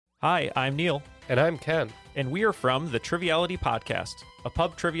Hi, I'm Neil. And I'm Ken. And we are from the Triviality Podcast, a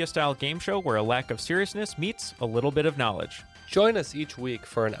pub trivia-style game show where a lack of seriousness meets a little bit of knowledge. Join us each week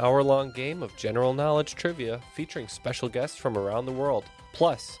for an hour-long game of general knowledge trivia featuring special guests from around the world,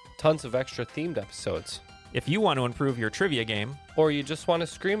 plus tons of extra themed episodes. If you want to improve your trivia game, or you just want to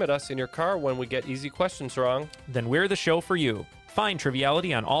scream at us in your car when we get easy questions wrong, then we're the show for you. Find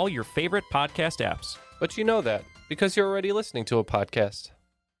Triviality on all your favorite podcast apps. But you know that because you're already listening to a podcast.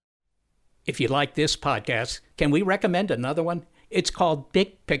 If you like this podcast, can we recommend another one? It's called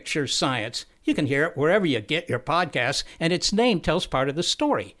Big Picture Science. You can hear it wherever you get your podcasts, and its name tells part of the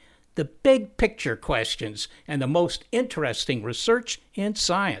story. The big picture questions and the most interesting research in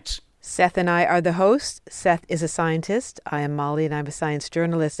science. Seth and I are the hosts. Seth is a scientist. I am Molly, and I'm a science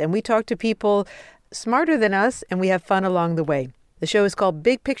journalist. And we talk to people smarter than us, and we have fun along the way. The show is called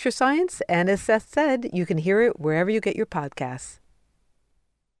Big Picture Science, and as Seth said, you can hear it wherever you get your podcasts.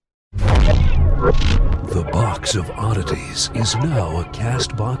 The Box of Oddities is now a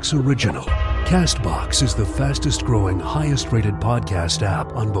CastBox original. CastBox is the fastest-growing, highest-rated podcast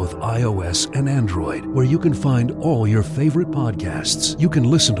app on both iOS and Android, where you can find all your favorite podcasts. You can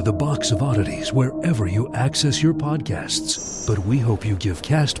listen to The Box of Oddities wherever you access your podcasts. But we hope you give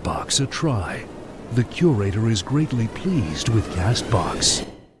CastBox a try. The curator is greatly pleased with CastBox.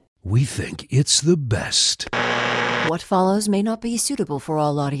 We think it's the best. What follows may not be suitable for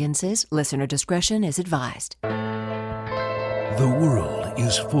all audiences. Listener discretion is advised. The world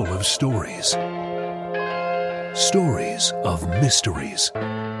is full of stories. Stories of mysteries,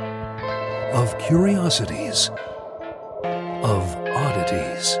 of curiosities, of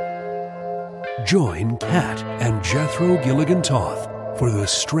oddities. Join Kat and Jethro Gilligan-Toth for the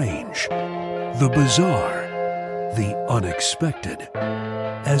strange, the bizarre, the unexpected,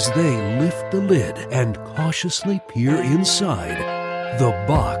 as they lift the lid and cautiously peer inside the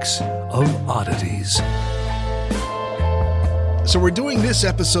Box of Oddities. So we're doing this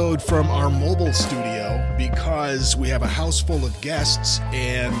episode from our mobile studio because we have a house full of guests,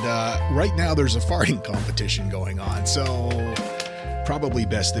 and right now there's a farting competition going on, so probably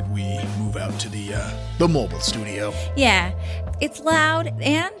best that we move out to the mobile studio. Yeah, it's loud,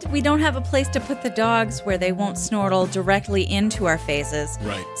 and we don't have a place to put the dogs where they won't snortle directly into our faces.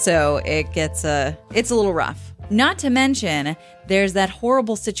 Right. So it's a little rough. Not to mention, there's that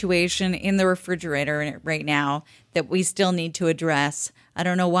horrible situation in the refrigerator right now that we still need to address. I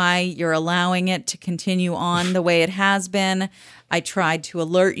don't know why you're allowing it to continue on the way it has been. I tried to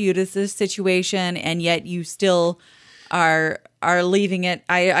alert you to this situation, and yet you still are leaving it.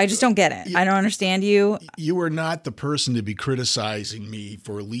 I just don't get it. I don't understand you. You are not the person to be criticizing me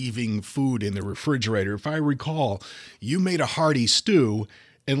for leaving food in the refrigerator. If I recall, you made a hearty stew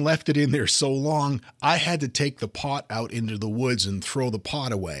and left it in there so long, I had to take the pot out into the woods and throw the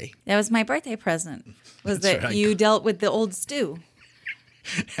pot away. That was my birthday present, was That's that right. You dealt with the old stew.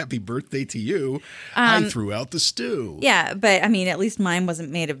 Happy birthday to you. I threw out the stew. Yeah, but I mean, at least mine wasn't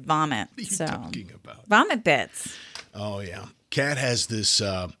made of vomit. What are you talking about? Vomit bits. Oh, yeah. Kat has this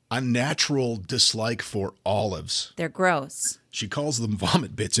unnatural dislike for olives. They're gross. She calls them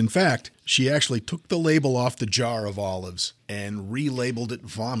vomit bits. In fact, she actually took the label off the jar of olives and relabeled it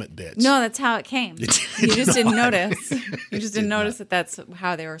vomit bits. No, that's how it came. You just didn't notice. You just didn't notice that that's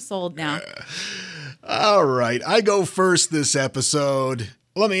how they were sold now. All right, I go first this episode.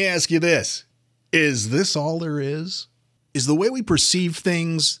 Let me ask you this. Is this all there is? Is the way we perceive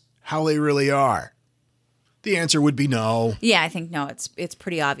things how they really are? The answer would be no. Yeah, I think no. It's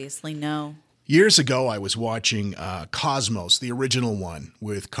pretty obviously no. Years ago, I was watching Cosmos, the original one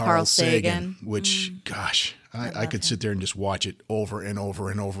with Carl Sagan, which, gosh, I could sit there and just watch it over and over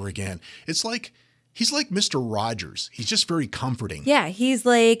and over again. It's like, he's like Mr. Rogers. He's just very comforting. Yeah, he's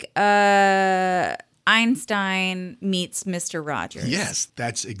like Einstein meets Mr. Rogers. Yes,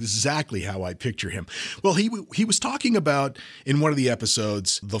 that's exactly how I picture him. Well, he was talking about, in one of the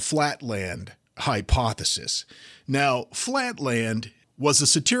episodes, the Flatland hypothesis. Now, Flatland was a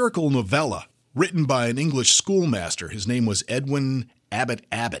satirical novella written by an English schoolmaster. His name was Edwin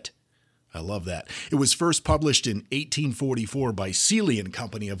Abbott. I love that. It was first published in 1844 by Seeley and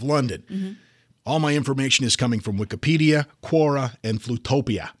Company of London. Mm-hmm. All my information is coming from Wikipedia, Quora, and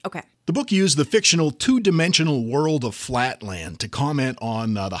Flutopia. Okay. The book used the fictional two-dimensional world of Flatland to comment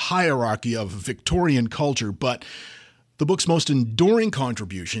on the hierarchy of Victorian culture, but the book's most enduring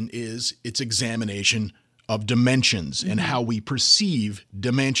contribution is its examination of dimensions and how we perceive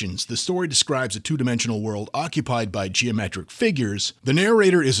dimensions. The story describes a two-dimensional world occupied by geometric figures. The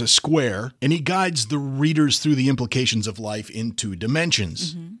narrator is a square, and he guides the readers through the implications of life in two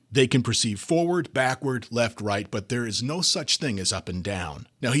dimensions. They can perceive forward, backward, left, right, but there is no such thing as up and down.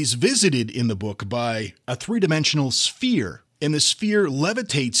 Now, he's visited in the book by a three-dimensional sphere, and the sphere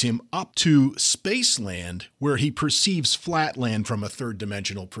levitates him up to Spaceland, where he perceives Flatland from a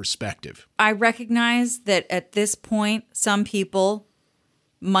third-dimensional perspective. I recognize that at this point, some people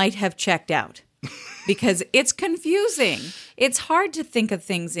might have checked out because it's confusing. It's hard to think of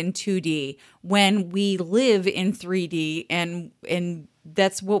things in 2D when we live in 3D, and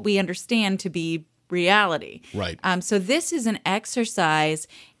that's what we understand to be reality. Right. So this is an exercise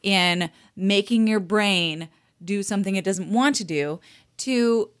in making your brain do something it doesn't want to do,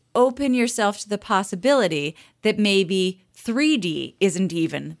 to open yourself to the possibility that maybe 3D isn't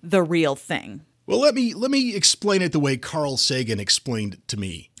even the real thing. Well, let me explain it the way Carl Sagan explained it to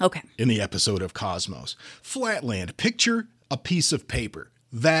me. Okay. In the episode of Cosmos. Flatland. Picture a piece of paper.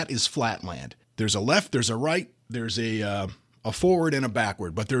 That is Flatland. There's a left, there's a right, there's a forward and a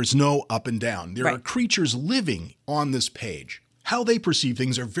backward, but there's no up and down. There are creatures living on this page. How they perceive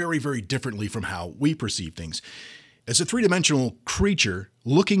things are very, very differently from how we perceive things. As a three-dimensional creature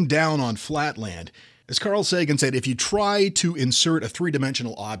looking down on Flatland, as Carl Sagan said, if you try to insert a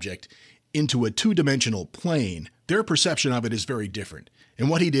three-dimensional object into a two-dimensional plane, their perception of it is very different. And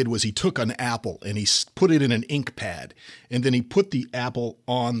what he did was he took an apple and he put it in an ink pad, and then he put the apple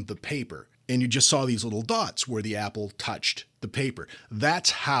on the paper. And you just saw these little dots where the apple touched the paper.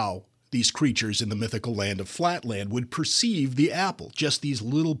 That's how these creatures in the mythical land of Flatland would perceive the apple, just these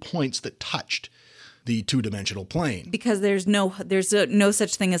little points that touched the two-dimensional plane. Because there's no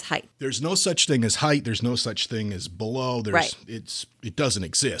such thing as height. There's no such thing as height. There's no such thing as below. It doesn't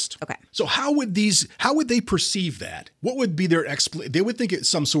exist. Okay. So how would they perceive that? What would be their they would think it's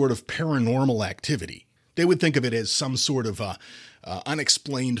some sort of paranormal activity. They would think of it as some sort of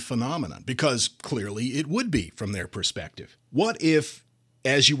unexplained phenomenon, because clearly it would be from their perspective. What if,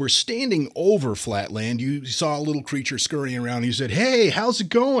 as you were standing over Flatland, you saw a little creature scurrying around and you said, "Hey, how's it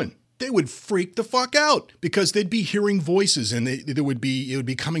going?" They would freak the fuck out because they'd be hearing voices and it would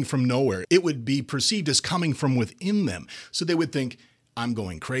be coming from nowhere. It would be perceived as coming from within them. So they would think, I'm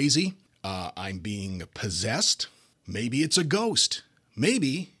going crazy. I'm being possessed. Maybe it's a ghost.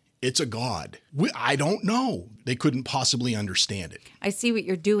 Maybe it's a god. I don't know. They couldn't possibly understand it. I see what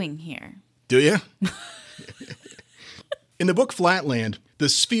you're doing here. Do you? In the book Flatland, the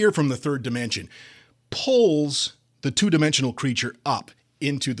sphere from the third dimension pulls the two-dimensional creature up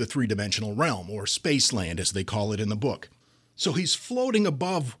into the three-dimensional realm, or Spaceland, as they call it in the book. So he's floating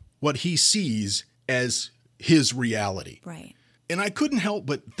above what he sees as his reality. Right. And I couldn't help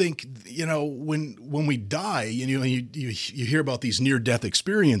but think, when we die, you hear about these near-death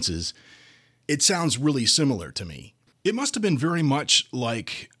experiences, it sounds really similar to me. It must have been very much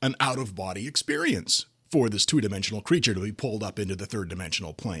like an out-of-body experience for this two-dimensional creature to be pulled up into the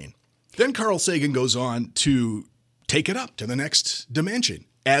third-dimensional plane. Then Carl Sagan goes on to take it up to the next dimension.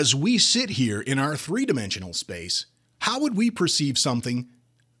 As we sit here in our three-dimensional space, how would we perceive something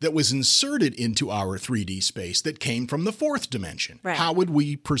that was inserted into our 3D space that came from the fourth dimension? Right. How would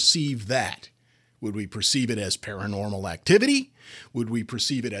we perceive that? Would we perceive it as paranormal activity? Would we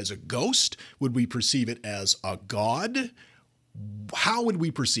perceive it as a ghost? Would we perceive it as a god? How would we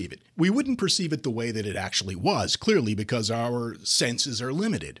perceive it? We wouldn't perceive it the way that it actually was, clearly, because our senses are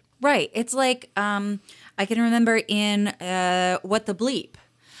limited. Right. It's like I can remember in What the Bleep,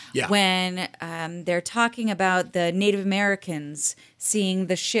 when they're talking about the Native Americans seeing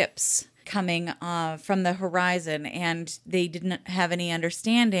the ships coming from the horizon, and they didn't have any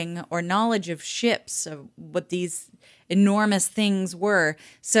understanding or knowledge of ships, of what these enormous things were.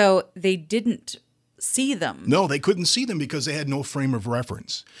 So they didn't see them. No, they couldn't see them because they had no frame of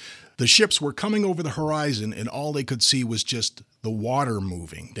reference. The ships were coming over the horizon, and all they could see was just the water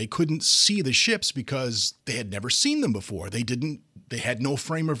moving. They couldn't see the ships because they had never seen them before. They had no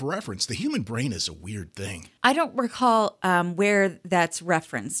frame of reference. The human brain is a weird thing. I don't recall where that's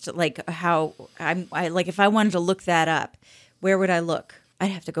referenced. Like how if I wanted to look that up, where would I look?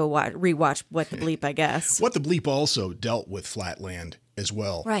 I'd have to go rewatch What the Bleep, I guess. What the Bleep also dealt with Flatland as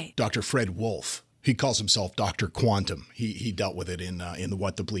well. Right. Dr. Fred Wolf. He calls himself Dr. Quantum. He dealt with it in the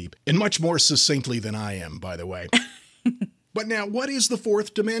What the Bleep, and much more succinctly than I am, by the way. But now, what is the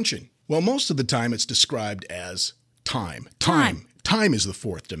fourth dimension? Well, most of the time it's described as time. Time is the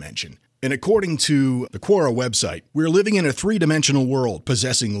fourth dimension. And according to the Quora website, we're living in a three-dimensional world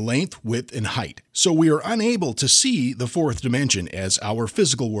possessing length, width, and height. So we are unable to see the fourth dimension as our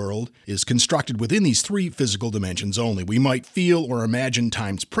physical world is constructed within these three physical dimensions only. We might feel or imagine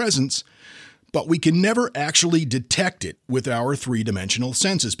time's presence, but we can never actually detect it with our three-dimensional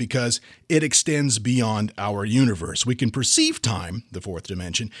senses because it extends beyond our universe. We can perceive time, the fourth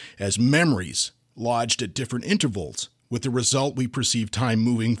dimension, as memories lodged at different intervals. With the result, we perceive time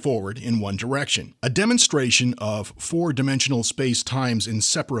moving forward in one direction. A demonstration of four-dimensional space-time's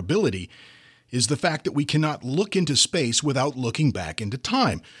inseparability is the fact that we cannot look into space without looking back into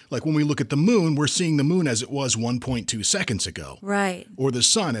time. Like when we look at the moon, we're seeing the moon as it was 1.2 seconds ago. Right. Or the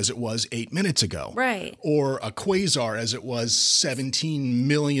sun as it was 8 minutes ago. Right. Or a quasar as it was 17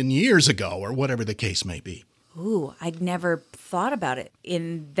 million years ago, or whatever the case may be. Ooh, I'd never thought about it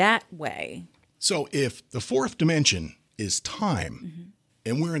in that way. So if the fourth dimension is time,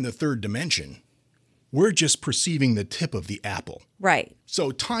 and we're in the third dimension, we're just perceiving the tip of the apple. Right. So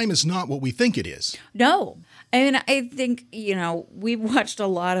time is not what we think it is. No. And I think, we've watched a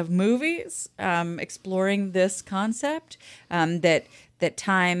lot of movies exploring this concept, that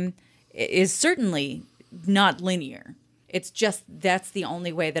time is certainly not linear. It's just that's the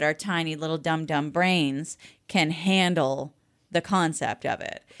only way that our tiny little dumb brains can handle the concept of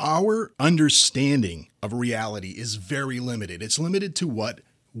it. Our understanding of reality is very limited. It's limited to what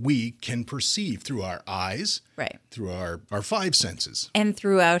we can perceive through our eyes, right, through our five senses. And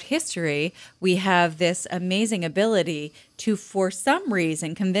throughout history, we have this amazing ability to, for some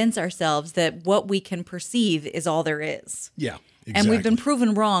reason, convince ourselves that what we can perceive is all there is. Yeah, exactly. And we've been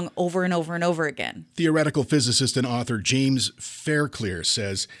proven wrong over and over and over again. Theoretical physicist and author James Fairclear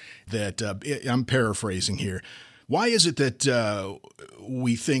says that, I'm paraphrasing here, why is it that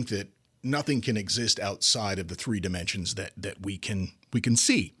we think that nothing can exist outside of the three dimensions that we can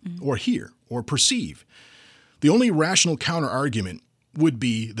see or hear or perceive? The only rational counterargument would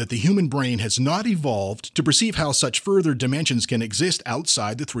be that the human brain has not evolved to perceive how such further dimensions can exist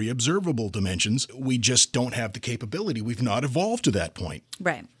outside the three observable dimensions. We just don't have the capability. We've not evolved to that point.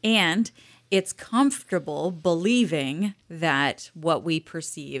 Right. And it's comfortable believing that what we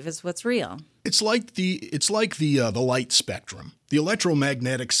perceive is what's real. It's like the light spectrum, the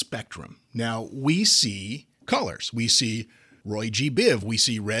electromagnetic spectrum. Now, we see colors. We see Roy G. Biv. We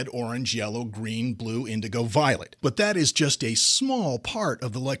see red, orange, yellow, green, blue, indigo, violet. But that is just a small part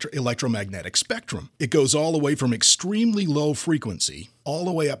of the electromagnetic spectrum. It goes all the way from extremely low frequency all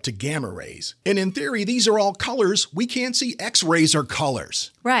the way up to gamma rays. And in theory, these are all colors we can't see. X-rays are colors.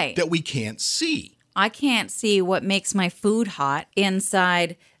 Right. That we can't see. I can't see what makes my food hot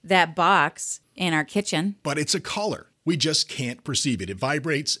inside that box in our kitchen. But it's a color. We just can't perceive it. It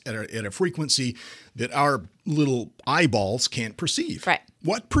vibrates at a frequency that our little eyeballs can't perceive. Right.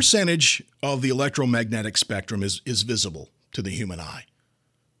 What percentage of the electromagnetic spectrum is visible to the human eye?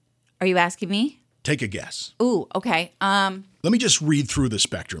 Are you asking me? Take a guess. Ooh, okay. Let me just read through the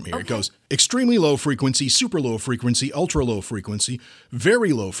spectrum here. Okay. It goes extremely low frequency, super low frequency, ultra low frequency,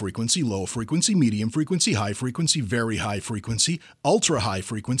 very low frequency, medium frequency, high frequency, very high frequency, ultra high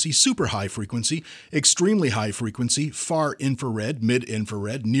frequency, super high frequency, extremely high frequency, far infrared,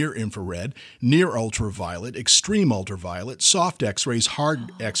 mid-infrared, near infrared, near ultraviolet, extreme ultraviolet, soft X-rays,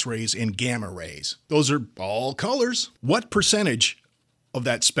 hard X-rays, and gamma rays. Those are all colors. What percentage of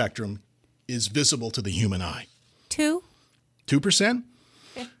that spectrum is visible to the human eye? 2%?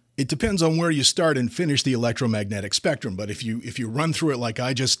 Yeah. It depends on where you start and finish the electromagnetic spectrum, but if you run through it like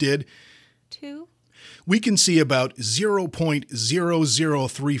I just did, 2? We can see about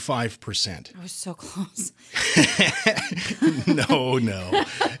 0.0035%. I was so close. No, no,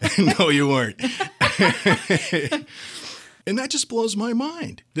 you weren't. And that just blows my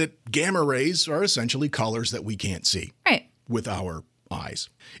mind that gamma rays are essentially colors that we can't see with our eyes.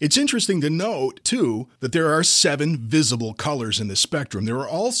 It's interesting to note, too, that there are 7 visible colors in the spectrum. There are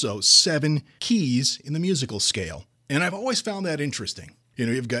also 7 keys in the musical scale. And I've always found that interesting.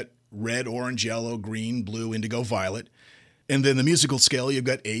 You've got red, orange, yellow, green, blue, indigo, violet. And then the musical scale, you've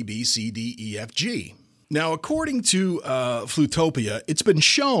got A, B, C, D, E, F, G. Now, according to Flutopia, it's been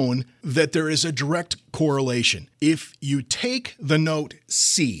shown that there is a direct correlation. If you take the note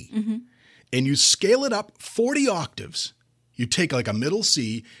C and you scale it up 40 octaves, you take like a middle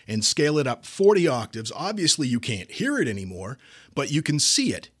C and scale it up 40 octaves. Obviously, you can't hear it anymore, but you can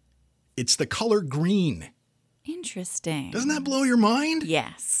see it. It's the color green. Interesting. Doesn't that blow your mind?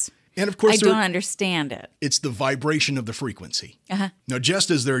 Yes. And of course, I don't understand it. It's the vibration of the frequency. Uh-huh. Now, just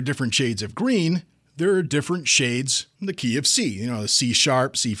as there are different shades of green, there are different shades in the key of C. The C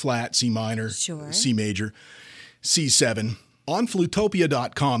sharp, C flat, C minor, Sure. C major, C7. On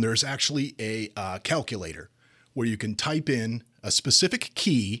Flutopia.com, there's actually a calculator where you can type in a specific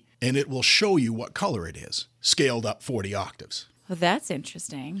key and it will show you what color it is, scaled up 40 octaves. Well, that's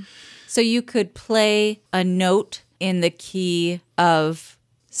interesting. So you could play a note in the key of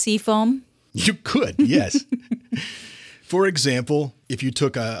seafoam? You could, yes. For example, if you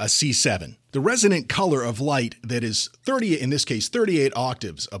took a C7, the resonant color of light that is 38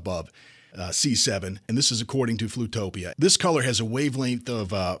 octaves above C7, and this is according to Flutopia. This color has a wavelength of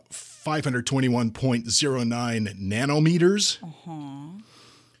 521.09 nanometers,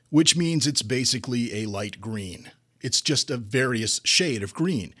 which means it's basically a light green. It's just a various shade of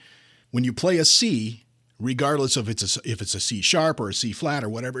green. When you play a C, regardless of if it's a C sharp or a C flat or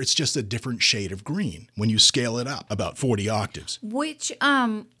whatever, it's just a different shade of green when you scale it up about 40 octaves. Which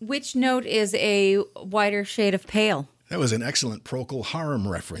note is a wider shade of pale? That was an excellent Procol Harum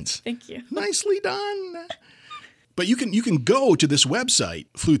reference. Thank you. Nicely done. But you can go to this website,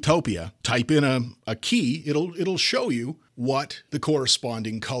 Flutopia, type in a key, it'll show you what the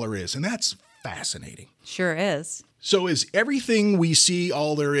corresponding color is, and that's fascinating. Sure is. So is everything we see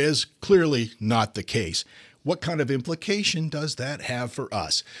all there is? Clearly not the case. What kind of implication does that have for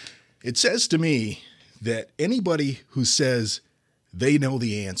us? It says to me that anybody who says they know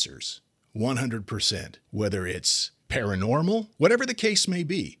the answers 100%, whether it's paranormal, whatever the case may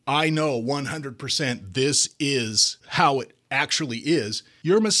be, I know 100% this is how it actually is,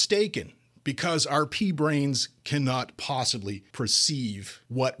 you're mistaken. Because our pea brains cannot possibly perceive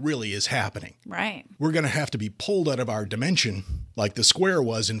what really is happening. Right. We're going to have to be pulled out of our dimension, like the square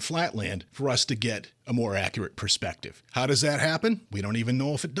was in Flatland, for us to get a more accurate perspective. How does that happen? We don't even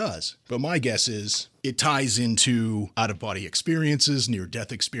know if it does. But my guess is it ties into out-of-body experiences,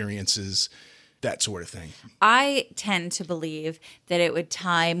 near-death experiences, that sort of thing. I tend to believe that it would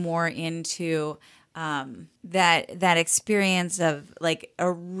tie more into that experience of like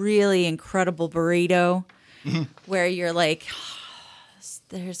a really incredible burrito where you're like,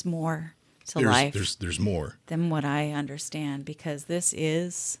 there's more to life. There's more than what I understand, because this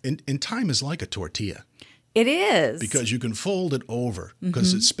is... And time is like a tortilla. It is. Because you can fold it over,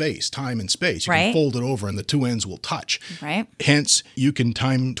 because it's space, time and space. You Right. can fold it over and the two ends will touch. Right. Hence, you can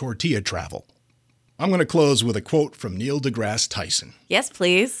time tortilla travel. I'm going to close with a quote from Neil deGrasse Tyson. Yes,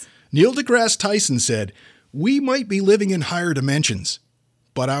 please. Neil deGrasse Tyson said, "We might be living in higher dimensions,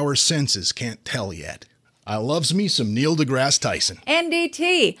 but our senses can't tell yet." I loves me some Neil deGrasse Tyson.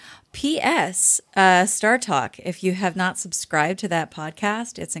 NDT. P.S. Star Talk. If you have not subscribed to that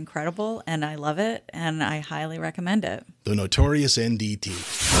podcast, it's incredible, and I love it, and I highly recommend it. The notorious NDT.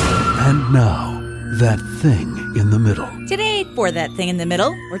 And now, that thing in the middle. Today, for that thing in the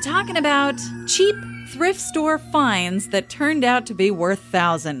middle, we're talking about cheap thrift store finds that turned out to be worth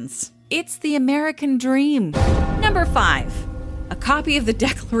thousands. It's the American dream. Number 5, a copy of the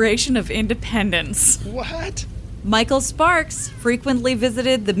Declaration of Independence. What? Michael Sparks frequently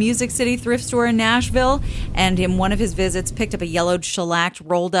visited the Music City thrift store in Nashville, and in one of his visits picked up a yellowed, shellacked,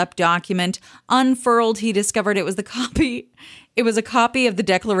 rolled-up document. Unfurled, he discovered it was a copy of the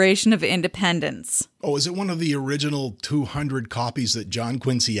Declaration of Independence. Oh, is it one of the original 200 copies that John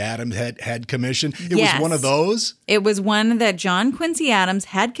Quincy Adams had commissioned? It Yes. was one of those? It was one that John Quincy Adams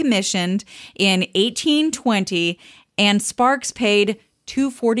had commissioned in 1820, and Sparks paid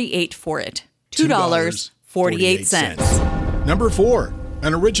 $2.48 for it. $2.48. Number 4,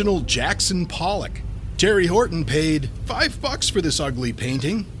 an original Jackson Pollock. Terry Horton paid $5 for this ugly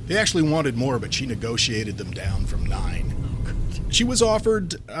painting. They actually wanted more, but she negotiated them down from $9. She was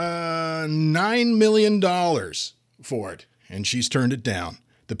offered $9 million for it, and she's turned it down.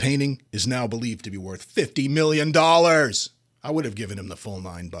 The painting is now believed to be worth $50 million. I would have given him the full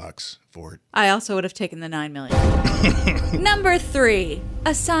 $9 for it. I also would have taken the $9 million. Number 3,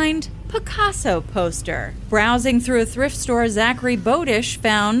 a signed Picasso poster. Browsing through a thrift store, Zachary Bodish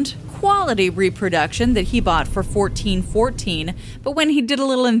found quality reproduction that he bought for $14.14, but when he did a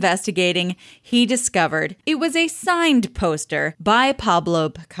little investigating, he discovered it was a signed poster by Pablo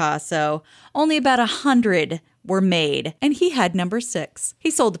Picasso. Only about 100 were made, and he had number 6.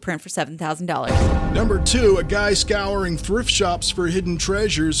 He sold the print for $7,000. Number 2, a guy scouring thrift shops for hidden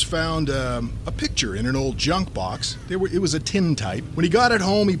treasures found a picture in an old junk box. It was a tin type. When he got it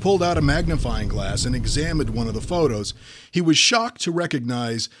home, he pulled out a magnifying glass and examined one of the photos. He was shocked to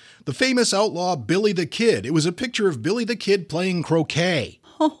recognize the famous outlaw Billy the Kid. It was a picture of Billy the Kid playing croquet.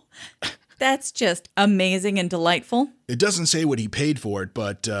 Oh, that's just amazing and delightful. It doesn't say what he paid for it,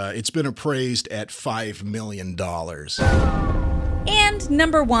 but it's been appraised at $5 million. And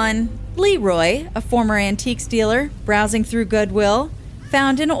number 1, Leroy, a former antiques dealer, browsing through Goodwill,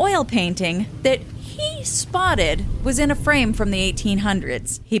 found an oil painting that he he spotted was in a frame from the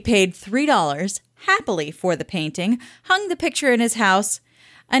 1800s. He paid $3 happily for the painting, hung the picture in his house,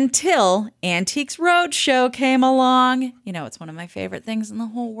 until Antiques Roadshow came along. You know, it's one of my favorite things in the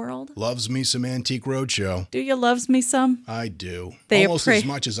whole world. Loves me some Antique Roadshow. Do you loves me some? I do. They Almost as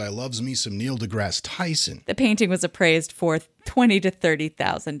much as I loves me some Neil deGrasse Tyson. The painting was appraised for $20,000 to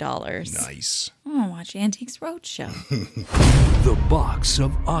 $30,000. Nice. Oh, watch Antiques Roadshow. The Box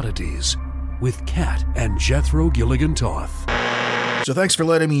of Oddities with Kat and Jethro Gilligan Toth. So thanks for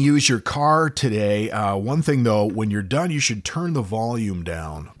letting me use your car today. One thing, though, when you're done, you should turn the volume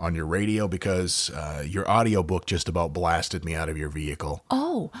down on your radio because your audiobook just about blasted me out of your vehicle.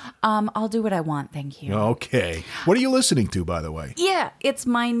 Oh, I'll do what I want, thank you. Okay. What are you listening to, by the way? Yeah, it's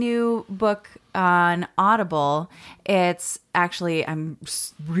my new book on Audible. It's actually, I'm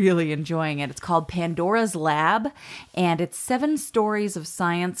really enjoying it. It's called Pandora's Lab, and it's 7 Stories of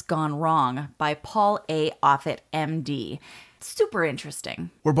Science Gone Wrong by Paul A. Offit, MD. Super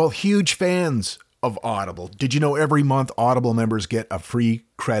interesting. We're both huge fans of Audible. Did you know every month Audible members get a free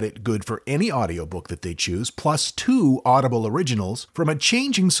credit good for any audiobook that they choose, plus 2 Audible originals from a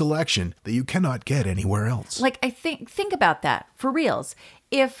changing selection that you cannot get anywhere else? Like, think about that, for reals.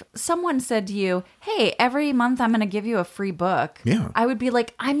 If someone said to you, hey, every month I'm going to give you a free book, I would be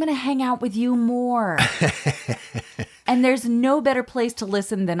like, I'm going to hang out with you more. And there's no better place to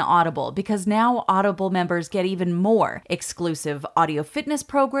listen than Audible, because now Audible members get even more exclusive audio fitness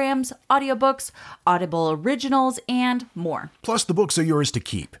programs, audiobooks, Audible originals, and more. Plus, the books are yours to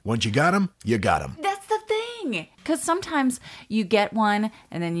keep. Once you got them, you got them. That's the thing. Because sometimes you get one,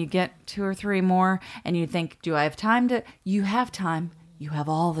 and then you get 2 or 3 more, and you think, do I have time to... You have time. You have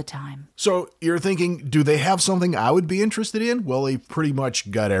all the time. So you're thinking, do they have something I would be interested in? Well, they've pretty much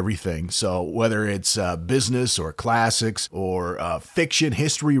got everything. So whether it's business or classics or fiction,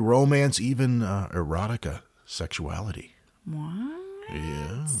 history, romance, even erotica, sexuality. What?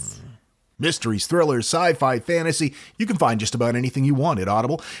 Yeah. Mysteries, thrillers, sci-fi, fantasy. You can find just about anything you want at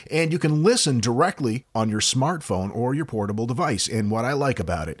Audible, and you can listen directly on your smartphone or your portable device. And what I like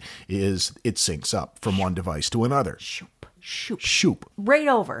about it is it syncs up from one device to another. Shoop. Right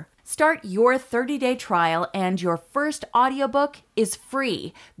over. Start your 30-day trial and your first audiobook is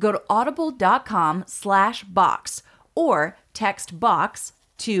free. Go to audible.com/box or text BOX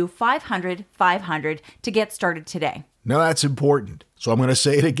to 500-500 to get started today. Now that's important. So I'm going to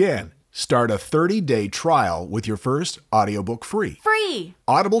say it again. Start a 30-day trial with your first audiobook free. Free!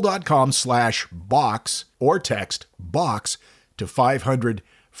 Audible.com/box or text BOX to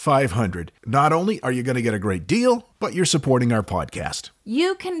 500-500. Not only are you going to get a great deal, but you're supporting our podcast.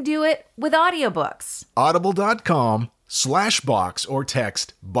 You can do it with audiobooks. Audible.com/box or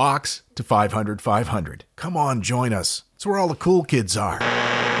text BOX to 500-500. Come on, join us. It's where all the cool kids are.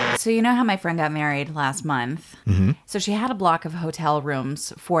 So you know how my friend got married last month? Mm-hmm. So she had a block of hotel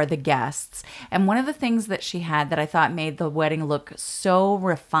rooms for the guests. And one of the things that she had that I thought made the wedding look so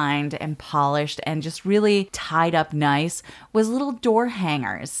refined and polished and just really tied up nice was little door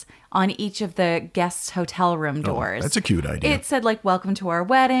hangers on each of the guests' hotel room doors. Oh, that's a cute idea. It said, like, welcome to our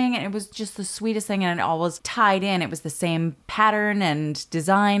wedding, and it was just the sweetest thing, and it all was tied in. It was the same pattern and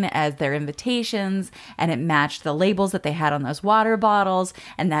design as their invitations, and it matched the labels that they had on those water bottles,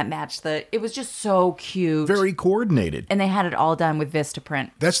 and that matched it was just so cute. Very coordinated. And they had it all done with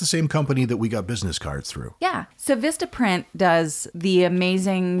Vistaprint. That's the same company that we got business cards through. Yeah. So Vistaprint does the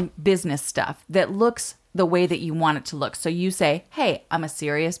amazing business stuff that looks the way that you want it to look. So you say, hey, I'm a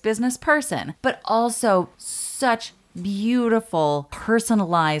serious business person, but also such beautiful,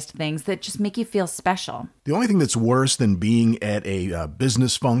 personalized things that just make you feel special. The only thing that's worse than being at a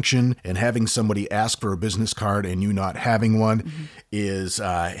business function and having somebody ask for a business card and you not having one is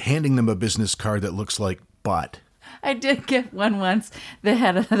handing them a business card that looks like butt. I did get one once that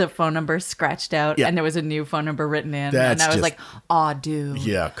had the phone number scratched out and there was a new phone number written in. And I was like, aw, dude.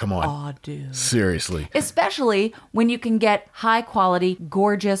 Yeah, come on. Aw, dude. Seriously. Especially when you can get high quality,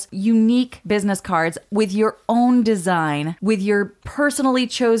 gorgeous, unique business cards with your own design, with your personally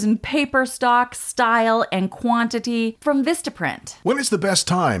chosen paper stock, style, and quantity from Vistaprint. When is the best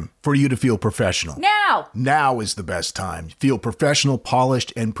time for you to feel professional? Now! Now is the best time. Feel professional,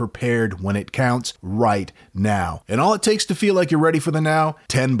 polished, and prepared when it counts right now. And all it takes to feel like you're ready for the now,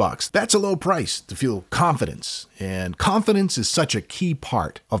 $10. That's a low price to feel confidence. And confidence is such a key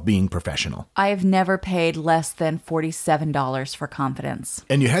part of being professional. I have never paid less than $47 for confidence.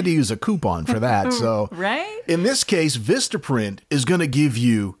 And you had to use a coupon for that. So right? In this case, Vistaprint is going to give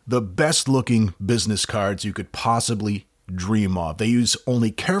you the best looking business cards you could possibly dream of. They use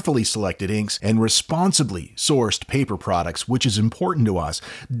only carefully selected inks and responsibly sourced paper products, which is important to us.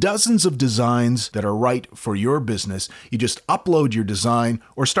 Dozens of designs that are right for your business. You just upload your design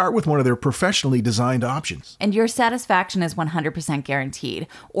or start with one of their professionally designed options. And your satisfaction is 100% guaranteed,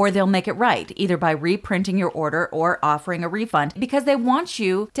 or they'll make it right, either by reprinting your order or offering a refund, because they want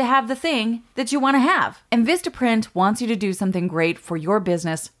you to have the thing that you want to have. And Vistaprint wants you to do something great for your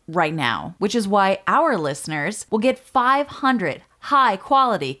business right now, which is why our listeners will get 500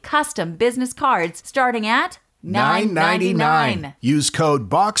 high-quality custom business cards starting at $9.99. Use code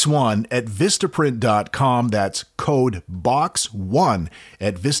BOX1 at Vistaprint.com. That's code BOX1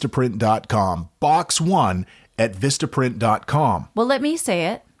 at Vistaprint.com. BOX1 at Vistaprint.com. Well, let me say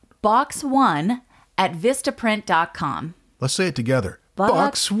it. BOX1 at Vistaprint.com. Let's say it together.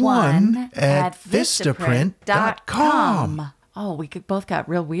 BOX1 at Vistaprint.com. Oh, we both got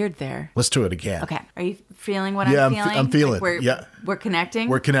real weird there. Let's do it again. Okay. Are you feeling what Yeah, I'm feeling? I'm feeling. Like we're connecting?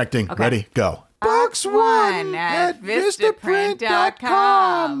 We're connecting. Okay. Ready? Go. BOX1 at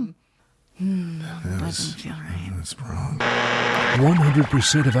Vistaprint.com. Doesn't feel right. That's wrong.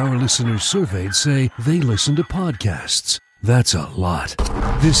 100% of our listeners surveyed say they listen to podcasts. That's a lot.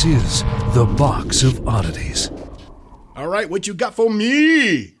 This is the Box of Oddities. All right, what you got for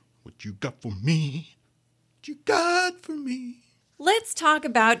me? What you got for me? What you got for me? Let's talk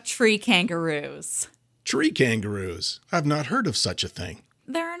about tree kangaroos. Tree kangaroos. I've not heard of such a thing.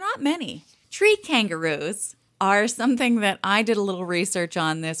 There are not many. Tree kangaroos are something that I did a little research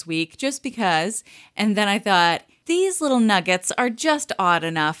on this week just because, and then I thought, these little nuggets are just odd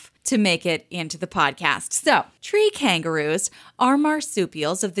enough to make it into the podcast. So, tree kangaroos are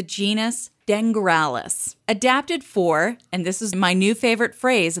marsupials of the genus Dengralis, adapted for, and this is my new favorite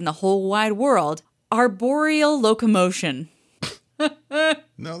phrase in the whole wide world, arboreal locomotion.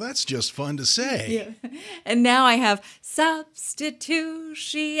 No, that's just fun to say. Yeah. And now I have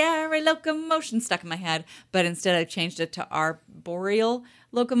substitutionary locomotion stuck in my head, but instead I've changed it to arboreal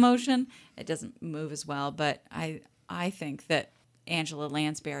locomotion. It doesn't move as well, but I think that Angela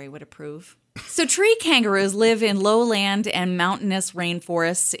Lansbury would approve. So tree kangaroos live in lowland and mountainous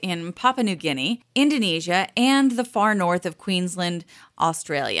rainforests in Papua New Guinea, Indonesia, and the far north of Queensland,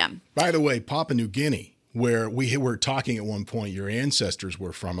 Australia. By the way, Papua New Guinea, where we were talking at one point your ancestors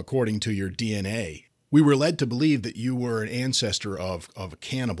were from, according to your DNA, we were led to believe that you were an ancestor of a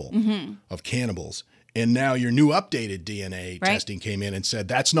cannibal, of cannibals. And now your new updated DNA testing came in and said,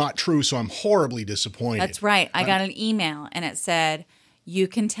 that's not true, so I'm horribly disappointed. That's right. I got an email and it said, you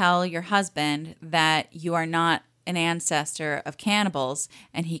can tell your husband that you are not an ancestor of cannibals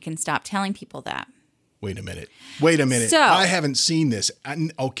and he can stop telling people that. Wait a minute. So, I haven't seen this.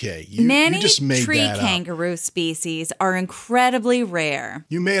 Okay, you just made tree that up. kangaroo species are incredibly rare.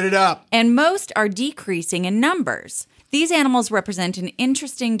 You made it up. And most are decreasing in numbers. These animals represent an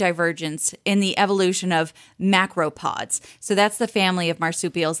interesting divergence in the evolution of macropods. So that's the family of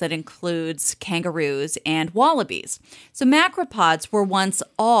marsupials that includes kangaroos and wallabies. So macropods were once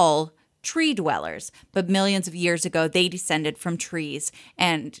all tree dwellers, but millions of years ago they descended from trees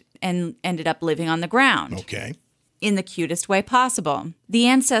and ended up living on the ground. Okay. In the cutest way possible. The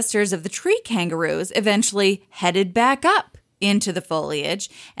ancestors of the tree kangaroos eventually headed back up into the foliage,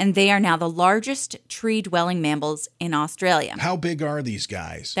 and they are now the largest tree-dwelling mammals in Australia. How big are these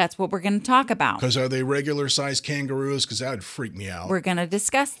guys? That's what we're going to talk about. Because are they regular-sized kangaroos? Because that would freak me out. We're going to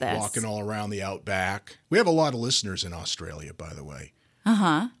discuss this. Walking all around the outback. We have a lot of listeners in Australia, by the way.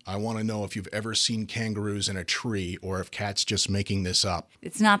 Uh-huh. I want to know if you've ever seen kangaroos in a tree or if Kat's just making this up.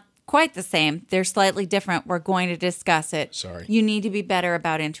 It's not quite the same. They're slightly different. We're going to discuss it. Sorry. You need to be better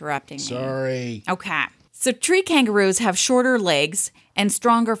about interrupting me. Sorry. Okay. So tree kangaroos have shorter legs and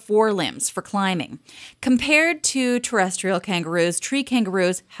stronger forelimbs for climbing. Compared to terrestrial kangaroos, tree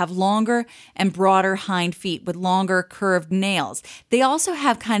kangaroos have longer and broader hind feet with longer curved nails. They also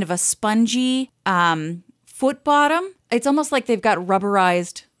have kind of a spongy foot bottom. It's almost like they've got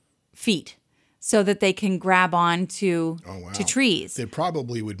rubberized feet so that they can grab on to trees. They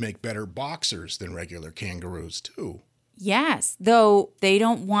probably would make better boxers than regular kangaroos, too. Yes, though they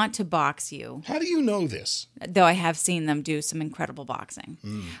don't want to box you. How do you know this? Though I have seen them do some incredible boxing.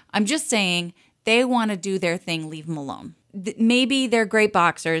 I'm just saying they want to do their thing, leave them alone. Maybe they're great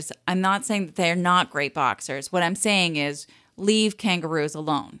boxers. I'm not saying that they're not great boxers. What I'm saying is leave kangaroos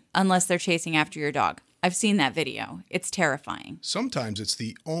alone unless they're chasing after your dog. I've seen that video. It's terrifying. Sometimes it's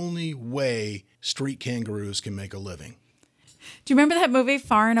the only way street kangaroos can make a living. Do you remember that movie,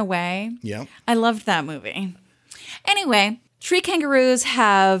 Far and Away? Yeah. I loved that movie. Anyway, tree kangaroos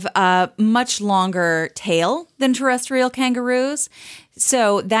have a much longer tail than terrestrial kangaroos.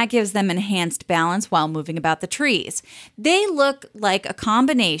 So that gives them enhanced balance while moving about the trees. They look like a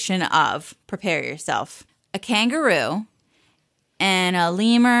combination of, prepare yourself, a kangaroo and a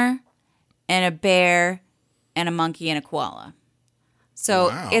lemur and a bear and a monkey and a koala. So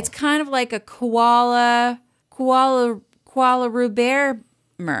It's kind of like a koala-roo bear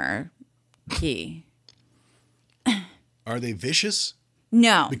monkey. Are they vicious?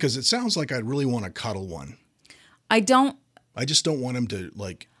 No. Because it sounds like I'd really want to cuddle one. I just don't want him to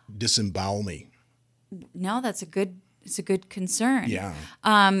like disembowel me. No, it's a good concern. Yeah.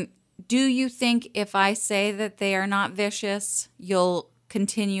 Do you think if I say that they are not vicious, you'll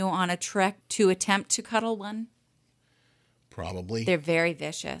continue on a trek to attempt to cuddle one? Probably. They're very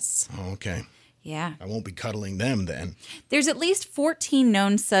vicious. Oh, okay. Yeah. I won't be cuddling them then. There's at least 14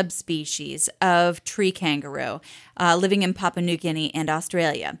 known subspecies of tree kangaroo living in Papua New Guinea and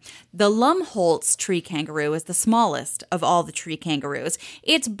Australia. The Lumholtz tree kangaroo is the smallest of all the tree kangaroos.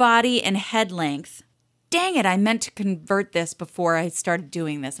 Its body and head length. Dang it, I meant to convert this before I started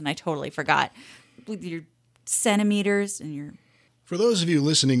doing this, and I totally forgot. With your centimeters and your... For those of you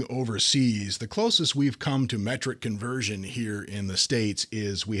listening overseas, the closest we've come to metric conversion here in the States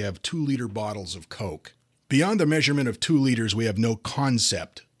is we have 2-liter bottles of Coke. Beyond the measurement of 2 liters, we have no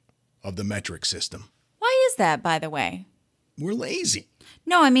concept of the metric system. Why is that, by the way? We're lazy.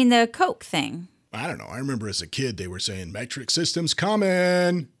 No, I mean the Coke thing. I don't know. I remember as a kid, they were saying, metric system's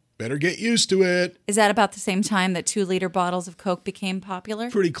coming. Better get used to it. Is that about the same time that 2-liter bottles of Coke became popular?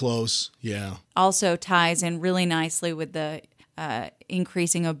 Pretty close, yeah. Also ties in really nicely with the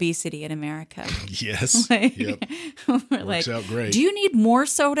increasing obesity in America. Yes. Yep. Works out great. Do you need more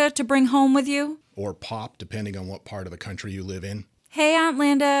soda to bring home with you? Or pop, depending on what part of the country you live in. Hey, Aunt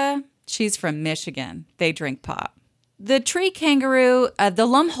Linda. She's from Michigan. They drink pop. The tree kangaroo, the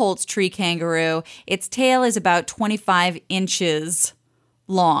Lumholtz tree kangaroo, its tail is about 25 inches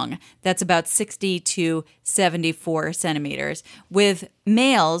long. That's about 60 to 74 centimeters, with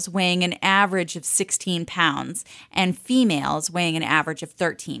males weighing an average of 16 pounds and females weighing an average of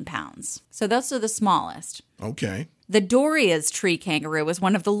 13 pounds. So those are the smallest. Okay. The Doria's tree kangaroo is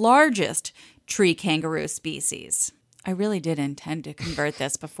one of the largest tree kangaroo species. I really did intend to convert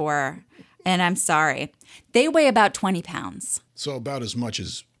this before, and I'm sorry. They weigh about 20 pounds. So about as much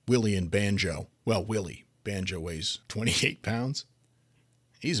as Willie and Banjo. Well, Willie. Banjo weighs 28 pounds.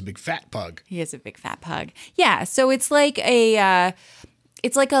 He's a big fat pug. He is a big fat pug. Yeah, so it's like a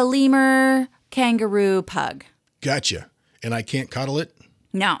lemur kangaroo pug. Gotcha. And I can't cuddle it?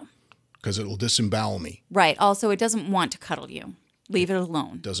 No. Because it will disembowel me. Right. Also, it doesn't want to cuddle you. Leave it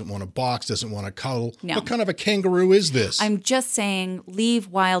alone. Doesn't want to box, doesn't want to cuddle. No. What kind of a kangaroo is this? I'm just saying, leave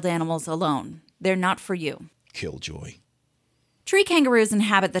wild animals alone. They're not for you. Killjoy. Tree kangaroos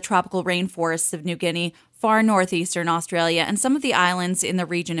inhabit the tropical rainforests of New Guinea, far northeastern Australia, and some of the islands in the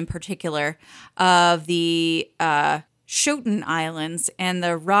region in particular of the Schouten Islands and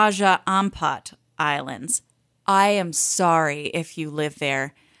the Raja Ampat Islands. I am sorry if you live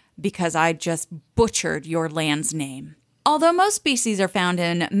there because I just butchered your land's name. Although most species are found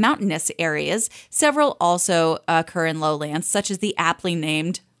in mountainous areas, several also occur in lowlands, such as the aptly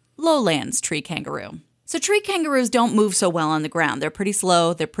named lowlands tree kangaroo. So tree kangaroos don't move so well on the ground. They're pretty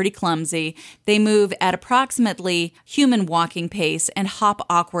slow, they're pretty clumsy. They move at approximately human walking pace and hop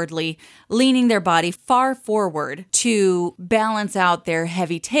awkwardly, leaning their body far forward to balance out their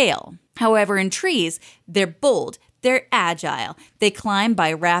heavy tail. However, in trees, they're bold, they're agile. They climb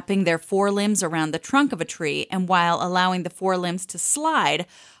by wrapping their forelimbs around the trunk of a tree and while allowing the forelimbs to slide,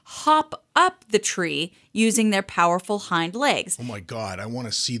 hop up the tree using their powerful hind legs. Oh my God, I want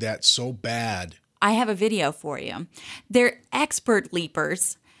to see that so bad. I have a video for you. They're expert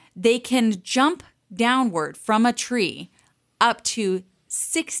leapers. They can jump downward from a tree up to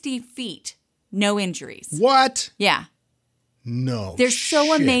 60 feet, no injuries. What? Yeah. No. They're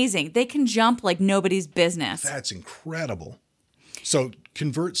so amazing. They can jump like nobody's business. That's incredible. So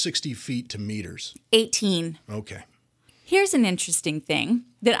convert 60 feet to meters. 18. Okay. Here's an interesting thing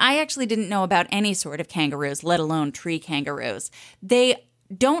that I actually didn't know about any sort of kangaroos, let alone tree kangaroos. They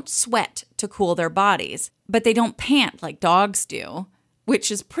don't sweat to cool their bodies, but they don't pant like dogs do, which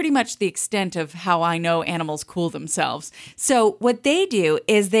is pretty much the extent of how I know animals cool themselves. So what they do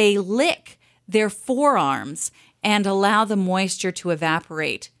is they lick their forearms and allow the moisture to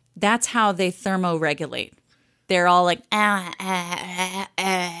evaporate. That's how they thermoregulate. They're all like, I'm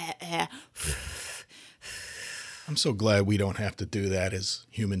so glad we don't have to do that as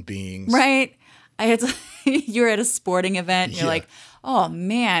human beings. Right? You're at a sporting event and you're like, Oh,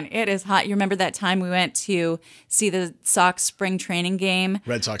 man, it is hot. You remember that time we went to see the Sox spring training game?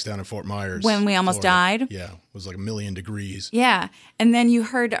 Red Sox down in Fort Myers. When we almost Florida. died? Yeah, it was like 1,000,000 degrees. Yeah. And then you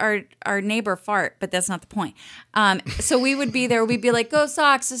heard our neighbor fart, but that's not the point. So we would be there. We'd be like, go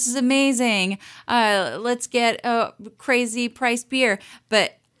Sox, this is amazing. Let's get a crazy price beer.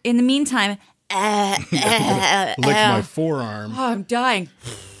 But in the meantime, Licked my forearm. Oh, I'm dying.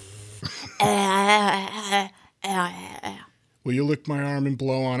 Will you lick my arm and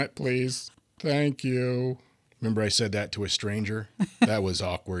blow on it, please? Thank you. Remember I said that to a stranger? That was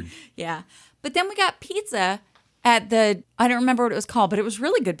awkward. Yeah. But then we got pizza at I don't remember what it was called, but it was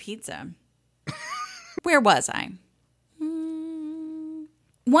really good pizza. Where was I?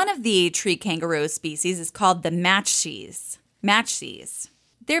 One of the tree kangaroo species is called the matchsees.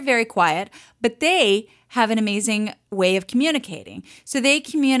 They're very quiet, but they have an amazing way of communicating. So they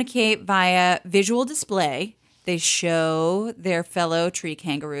communicate via visual display. They show their fellow tree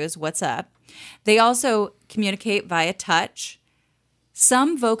kangaroos what's up. They also communicate via touch,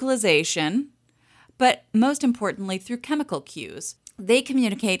 some vocalization, but most importantly, through chemical cues. They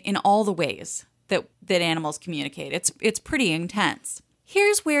communicate in all the ways that animals communicate. It's pretty intense.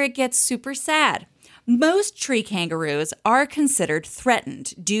 Here's where it gets super sad. Most tree kangaroos are considered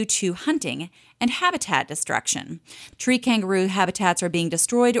threatened due to hunting and habitat destruction. Tree kangaroo habitats are being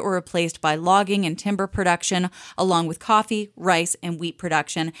destroyed or replaced by logging and timber production, along with coffee, rice, and wheat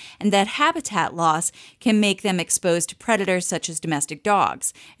production, and that habitat loss can make them exposed to predators such as domestic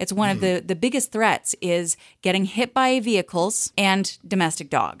dogs. It's one of the biggest threats is getting hit by vehicles and domestic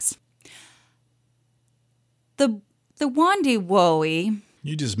dogs. The Wandi Wowie.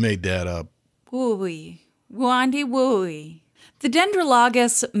 You just made that up. Wooey. Wandi Wooey. The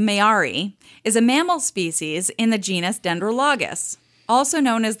Dendrologus mayari is a mammal species in the genus Dendrologus, also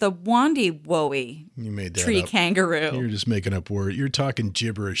known as the Wandi Wowie tree kangaroo. You're just making up words. You're talking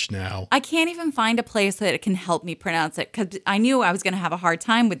gibberish now. I can't even find a place that can help me pronounce it because I knew I was going to have a hard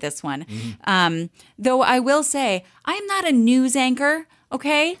time with this one. Though I will say, I am not a news anchor,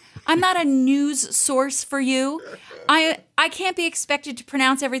 okay? I'm not a news source for you. I can't be expected to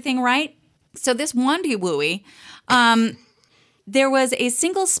pronounce everything right. So this Wandi Wooey, there was a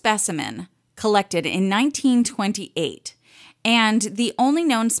single specimen collected in 1928, and the only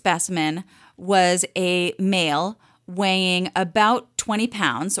known specimen was a male weighing about 20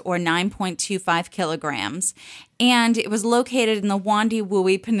 pounds or 9.25 kilograms, and it was located in the Wandi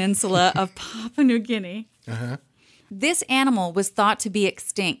Wooey Peninsula of Papua New Guinea. Uh-huh. This animal was thought to be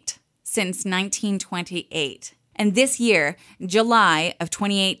extinct since 1928. And this year, July of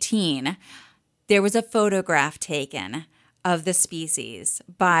 2018, there was a photograph taken of the species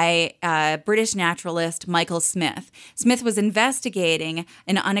by British naturalist Michael Smith. Smith was investigating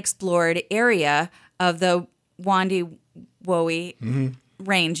an unexplored area of the Wandi Wowie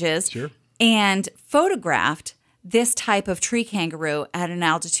ranges and photographed this type of tree kangaroo at an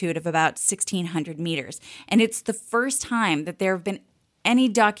altitude of about 1,600 meters. And it's the first time that there have been any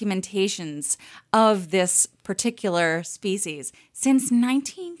documentations of this particular species since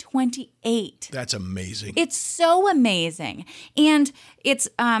 1928. That's amazing. It's so amazing. And it's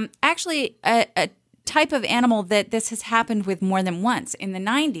actually a type of animal that this has happened with more than once. In the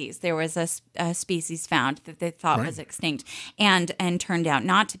 90s, there was a species found that they thought was extinct and turned out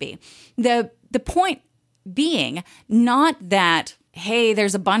not to be. The point being not that, hey,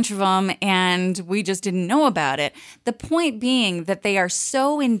 there's a bunch of them and we just didn't know about it. The point being that they are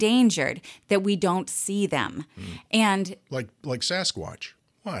so endangered that we don't see them. And like Sasquatch.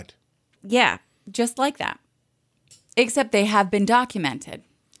 What? Yeah, just like that. Except they have been documented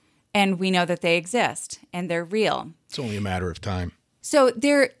and we know that they exist and they're real. It's only a matter of time. So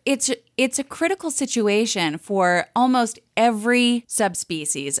it's a critical situation for almost every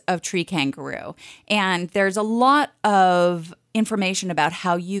subspecies of tree kangaroo. And there's a lot of information about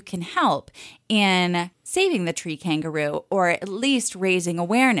how you can help in saving the tree kangaroo, or at least raising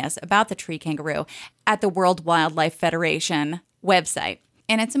awareness about the tree kangaroo at the World Wildlife Federation website.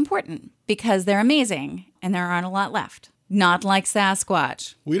 And it's important because they're amazing and there aren't a lot left. Not like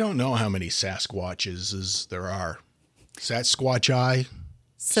Sasquatch. We don't know how many Sasquatches there are. Sasquatchi?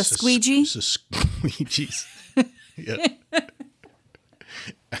 Sasqueegee? Sasqueegees. Yeah.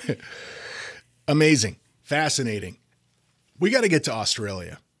 Amazing. Fascinating. We got to get to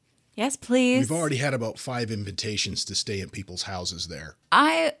Australia. Yes, please. We've already had about 5 invitations to stay in people's houses there.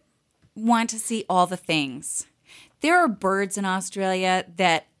 I want to see all the things. There are birds in Australia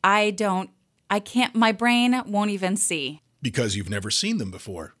that my brain won't even see. Because you've never seen them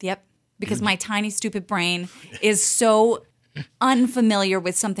before. Yep. Because my tiny, stupid brain is so unfamiliar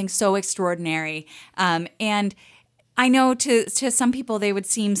with something so extraordinary. And I know to some people they would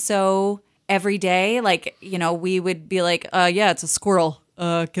seem so everyday. Like, you know, we would be like, yeah, it's a squirrel.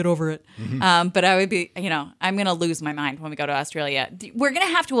 Get over it. Mm-hmm. But I would be, you know, I'm going to lose my mind when we go to Australia. We're going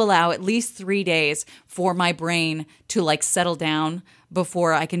to have to allow at least 3 days for my brain to like settle down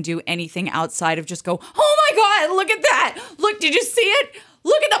before I can do anything outside of just go, oh my God, look at that. Look, did you see it?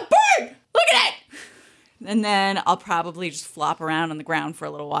 Look at the bird. Look at it. And then I'll probably just flop around on the ground for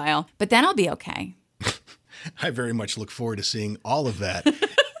a little while. But then I'll be okay. I very much look forward to seeing all of that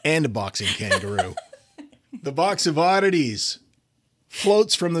and a boxing kangaroo. The Box of Oddities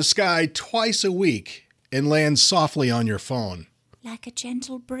floats from the sky twice a week and lands softly on your phone. Like a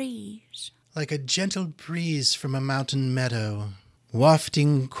gentle breeze. Like a gentle breeze from a mountain meadow,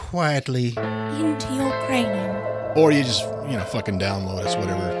 wafting quietly into your cranium. Or you just, fucking download us,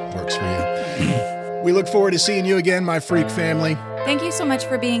 whatever works for you. We look forward to seeing you again, my freak family. Thank you so much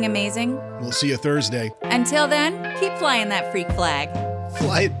for being amazing. We'll see you Thursday. Until then, keep flying that freak flag.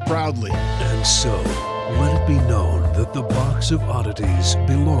 Fly it proudly. And so, let it be known that the Box of Oddities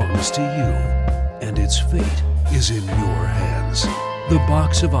belongs to you, and its fate is in your hands. The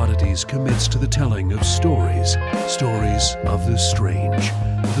Box of Oddities commits to the telling of stories of the strange,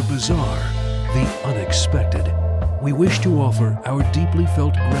 the bizarre, the unexpected. We wish to offer our deeply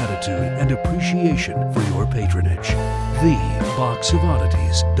felt gratitude and appreciation for your patronage.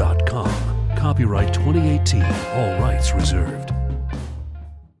 TheBoxOfOddities.com. Copyright 2018. All rights reserved.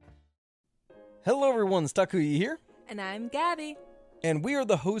 Hello everyone, Takuya here. And I'm Gabby. And we are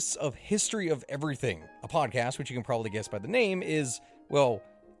the hosts of History of Everything, a podcast which you can probably guess by the name is,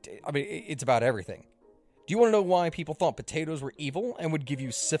 it's about everything. Do you want to know why people thought potatoes were evil and would give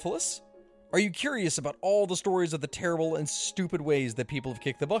you syphilis? Are you curious about all the stories of the terrible and stupid ways that people have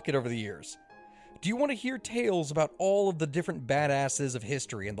kicked the bucket over the years? Do you want to hear tales about all of the different badasses of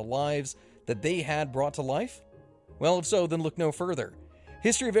history and the lives that they had brought to life? Well, if so, then look no further.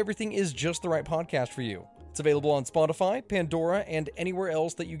 History of Everything is just the right podcast for you. It's available on Spotify, Pandora, and anywhere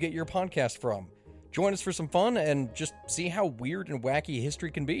else that you get your podcast from. Join us for some fun and just see how weird and wacky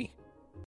history can be.